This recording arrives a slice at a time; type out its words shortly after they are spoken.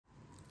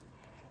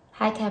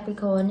Hi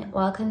Capricorn,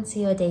 welcome to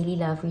your daily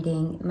love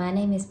reading. My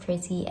name is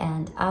Pretty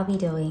and I'll be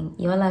doing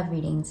your love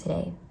reading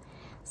today.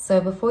 So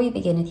before you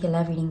begin with your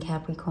love reading,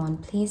 Capricorn,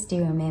 please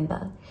do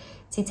remember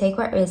to take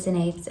what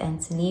resonates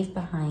and to leave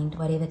behind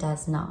whatever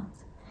does not.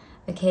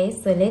 Okay,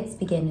 so let's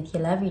begin with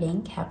your love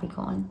reading,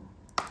 Capricorn.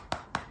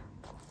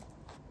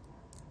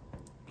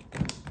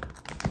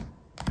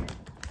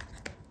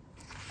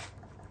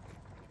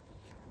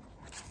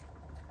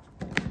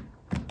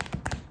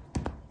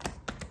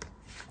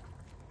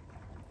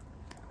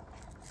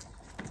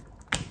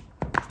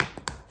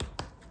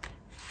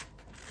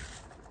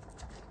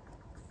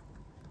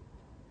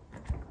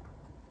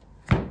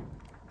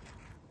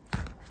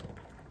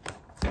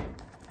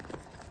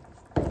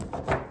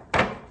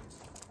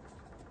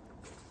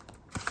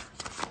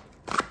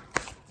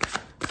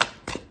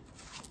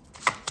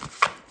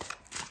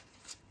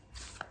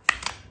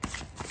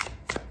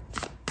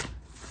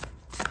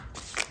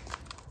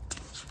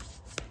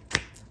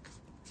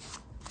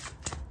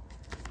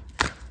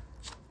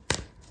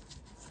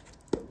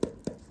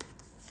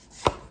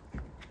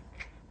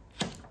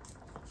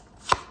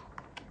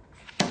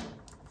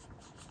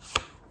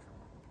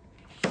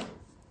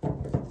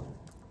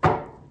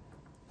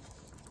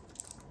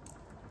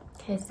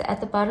 Okay, so at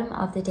the bottom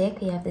of the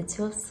deck, we have the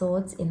Two of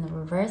Swords in the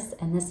reverse,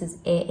 and this is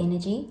air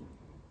energy,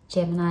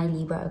 Gemini,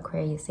 Libra,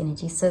 Aquarius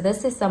energy. So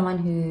this is someone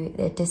who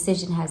the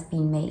decision has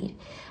been made.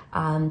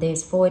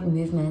 There's forward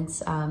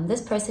movements.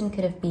 This person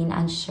could have been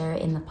unsure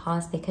in the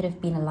past. There could have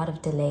been a lot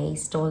of delay,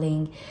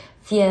 stalling,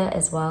 fear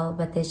as well.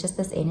 But there's just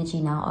this energy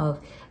now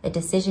of a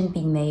decision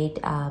being made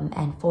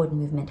and forward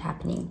movement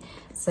happening.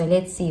 So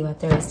let's see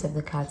what the rest of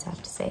the cards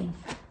have to say.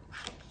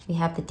 We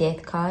have the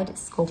Death card,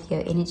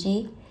 Scorpio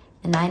energy,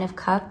 the Nine of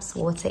Cups,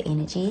 water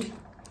energy,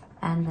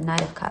 and the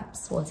Knight of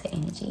Cups, water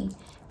energy.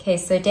 Okay,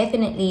 so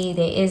definitely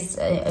there is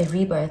a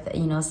rebirth.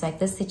 You know, it's like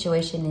this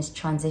situation is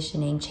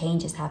transitioning,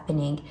 change is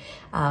happening.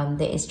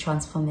 There is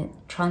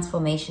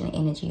transformation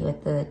energy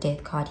with the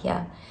Death card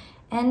here.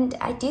 And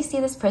I do see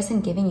this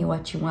person giving you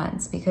what you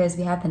want, because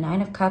we have the Nine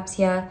of Cups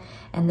here,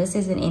 and this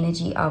is an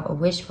energy of a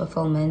wish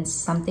fulfillment,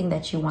 something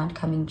that you want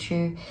coming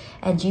true,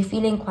 and you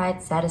feeling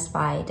quite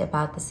satisfied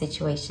about the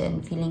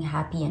situation, feeling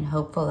happy and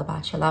hopeful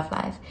about your love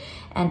life.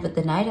 And with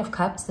the Knight of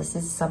Cups, this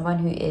is someone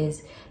who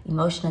is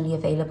emotionally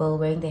available,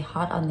 wearing their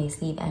heart on their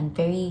sleeve, and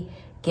very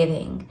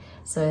giving.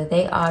 So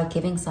they are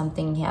giving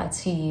something here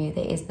to you.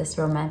 There is this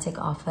romantic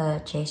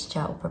offer,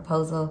 gesture, or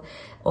proposal,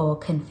 or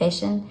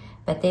confession.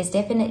 But there's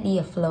definitely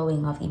a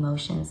flowing of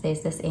emotions.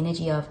 There's this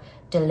energy of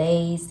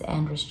delays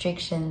and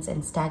restrictions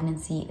and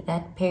stagnancy.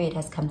 That period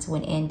has come to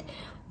an end.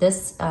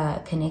 This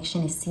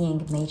connection is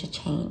seeing major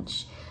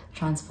change,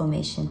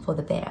 transformation for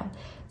the better.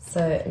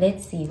 So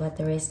let's see what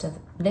the rest of...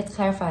 Let's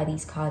clarify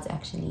these cards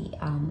actually,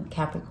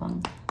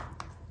 Capricorn.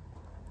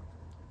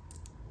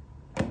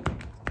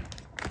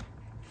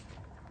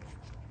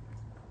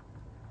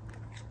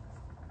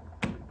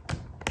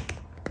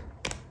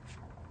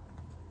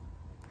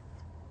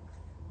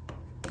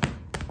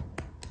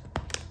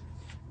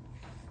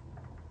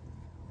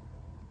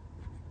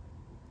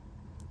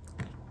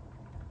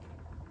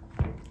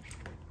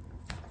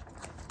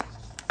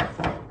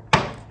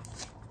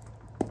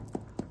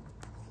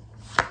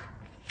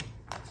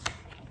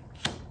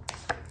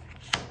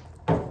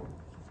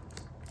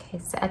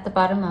 So at the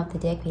bottom of the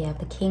deck, we have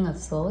the King of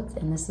Swords,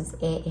 and this is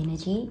air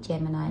energy,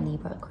 Gemini,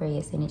 Libra,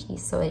 Aquarius energy.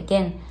 So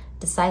again,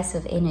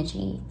 decisive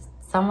energy.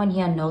 Someone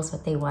here knows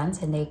what they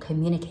want and they're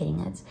communicating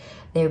it.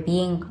 They're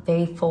being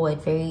very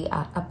forward, very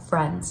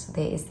upfront.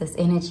 There is this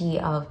energy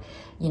of,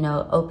 you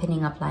know,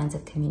 opening up lines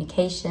of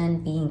communication,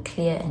 being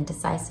clear and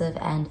decisive,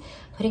 and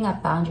putting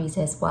up boundaries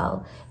as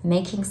well,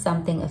 making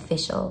something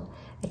official.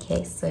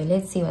 Okay, so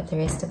let's see what the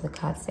rest of the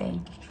cards say.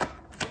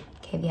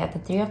 Okay, we have the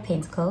Three of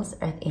Pentacles,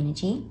 Earth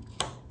energy,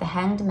 the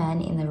Hanged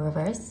Man in the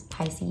reverse,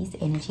 Pisces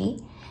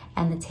energy,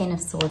 and the Ten of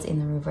Swords in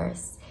the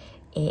reverse,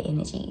 air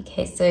energy.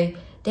 Okay, so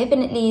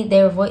definitely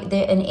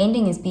an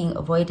ending is being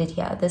avoided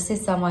here. This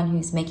is someone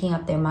who's making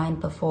up their mind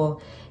before,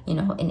 you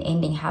know, an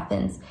ending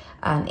happens.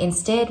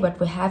 Instead, what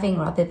we're having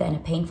rather than a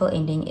painful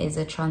ending is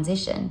a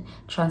transition,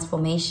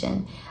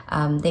 transformation.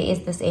 There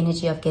is this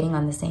energy of getting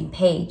on the same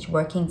page,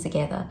 working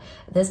together.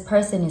 This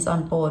person is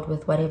on board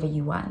with whatever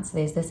you want. So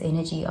there's this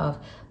energy of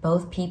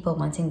both people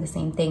wanting the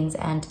same things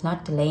and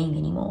not delaying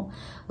anymore.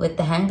 With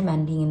the Hanged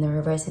Man being in the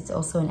reverse, it's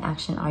also an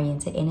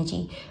action-oriented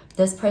energy.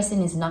 This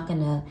person is not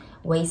going to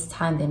waste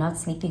time. They're not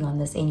sleeping on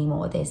this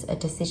anymore. There's a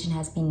decision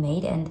has been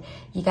made and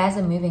you guys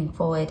are moving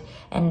forward.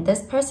 And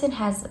this person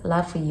has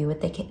love for you.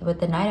 With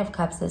the Knight of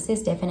Cups, this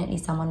is definitely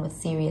someone with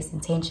serious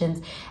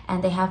intentions,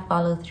 and they have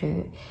followed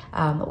through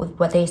with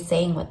what they're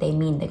saying, what they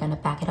mean. They're going to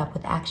back it up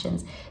with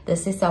actions.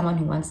 This is someone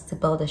who wants to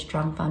build a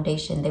strong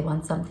foundation. They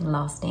want something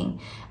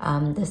lasting.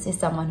 This is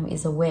someone who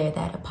is aware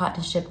that a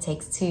partnership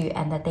takes two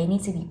and that they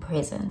need to be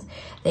present.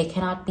 They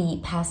cannot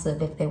be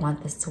passive if they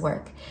want this to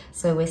work.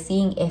 So we're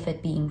seeing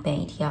effort being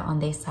made here on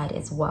their side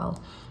as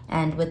well.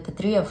 And with the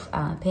Three of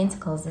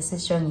Pentacles, this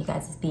is showing you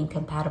guys as being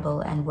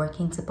compatible and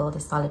working to build a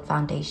solid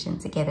foundation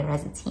together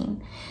as a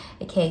team.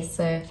 Okay,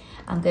 so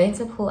I'm going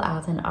to pull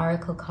out an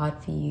oracle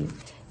card for you,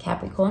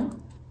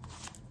 Capricorn.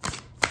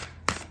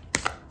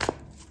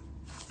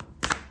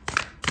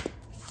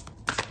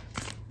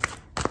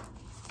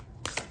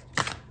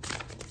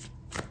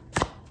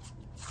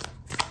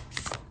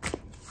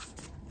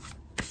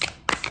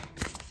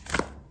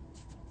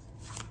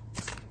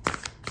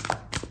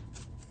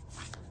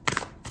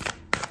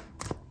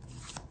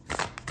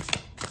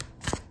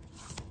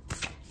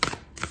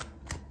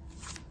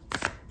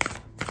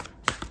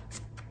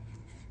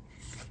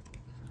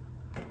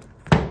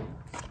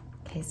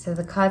 Okay, so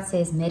the card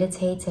says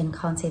meditate and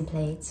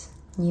contemplate.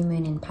 New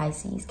moon in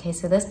Pisces. Okay,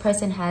 so this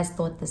person has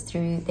thought this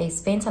through. They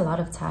spent a lot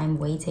of time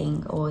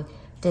waiting or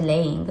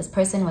delaying. This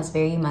person was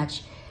very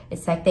much,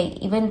 it's like they,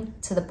 even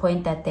to the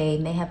point that they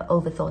may have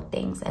overthought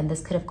things, and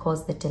this could have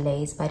caused the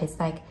delays, but it's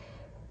like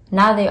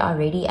now they are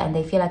ready and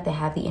they feel like they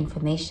have the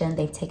information.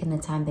 They've taken the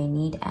time they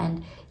need,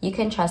 and you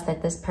can trust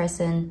that this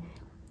person,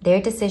 their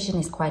decision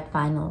is quite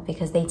final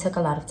because they took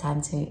a lot of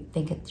time to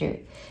think it through.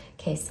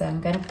 Okay, so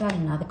I'm going to pull out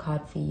another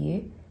card for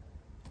you,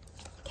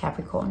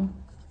 Capricorn.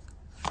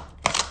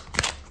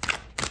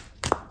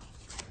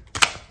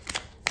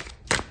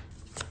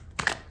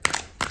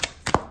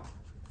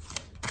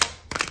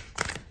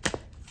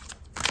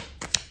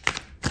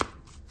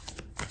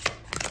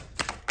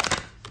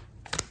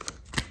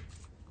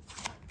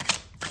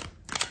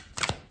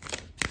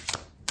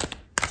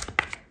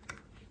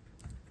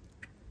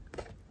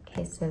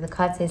 Okay, so the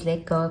card says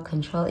let go of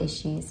control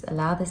issues,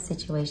 allow the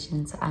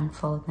situation to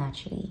unfold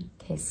naturally.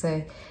 Okay,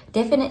 so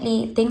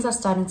definitely things are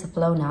starting to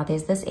flow now.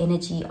 There's this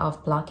energy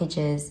of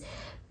blockages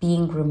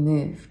being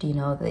removed, you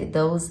know,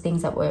 those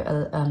things that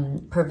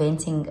were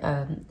preventing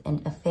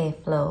a fair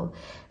flow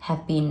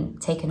have been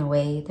taken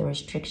away. The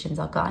restrictions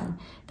are gone.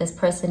 This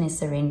person is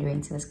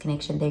surrendering to this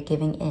connection. They're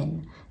giving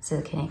in to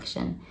the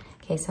connection.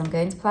 Okay, so I'm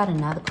going to pull out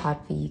another card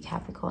for you,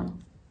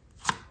 Capricorn.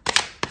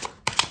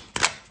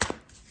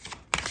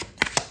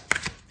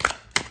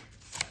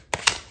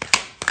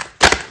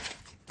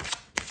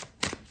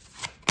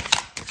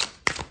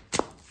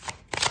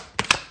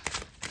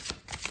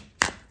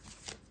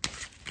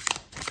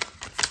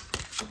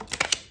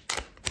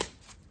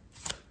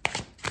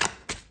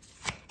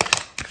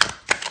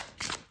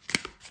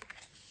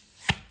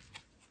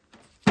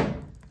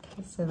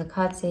 So the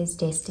card says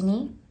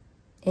destiny.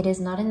 It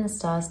is not in the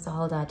stars to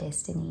hold our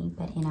destiny,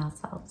 but in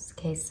ourselves.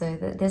 Okay, so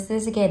this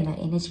is again that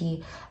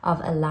energy of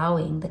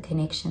allowing the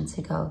connection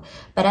to go,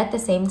 but at the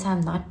same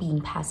time not being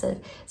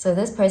passive. So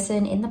this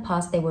person in the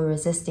past, they were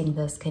resisting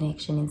this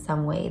connection in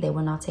some way. They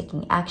were not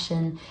taking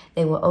action.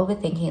 They were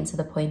overthinking it to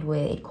the point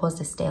where it caused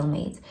a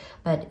stalemate.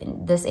 But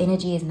this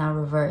energy is now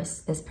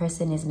reversed. This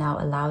person is now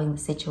allowing the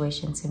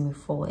situation to move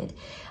forward.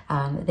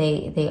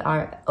 They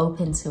are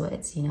open to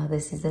it. You know,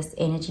 this is this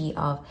energy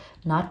of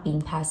not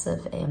being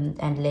passive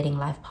and letting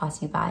life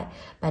pass you by,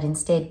 but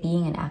instead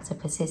being an active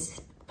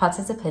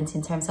participant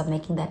in terms of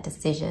making that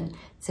decision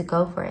to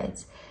go for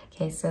it.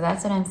 Okay, so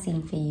that's what I'm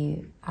seeing for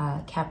you,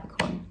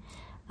 Capricorn.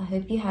 I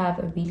hope you have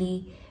a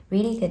really,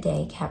 really good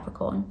day,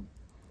 Capricorn.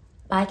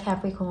 Bye,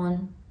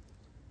 Capricorn.